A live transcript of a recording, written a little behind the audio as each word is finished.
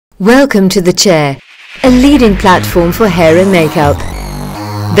Welcome to the Chair, a leading platform for hair and makeup.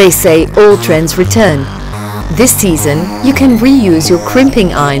 They say all trends return. This season, you can reuse your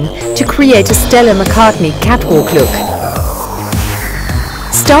crimping iron to create a Stella McCartney catwalk look.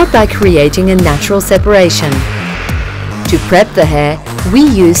 Start by creating a natural separation. To prep the hair, we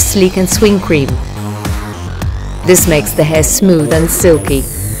use Sleek and Swing Cream. This makes the hair smooth and silky.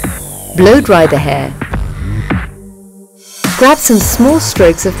 Blow dry the hair. Grab some small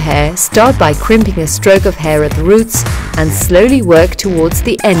strokes of hair, start by crimping a stroke of hair at the roots and slowly work towards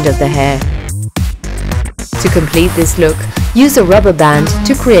the end of the hair. To complete this look, use a rubber band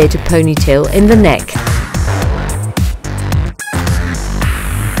to create a ponytail in the neck.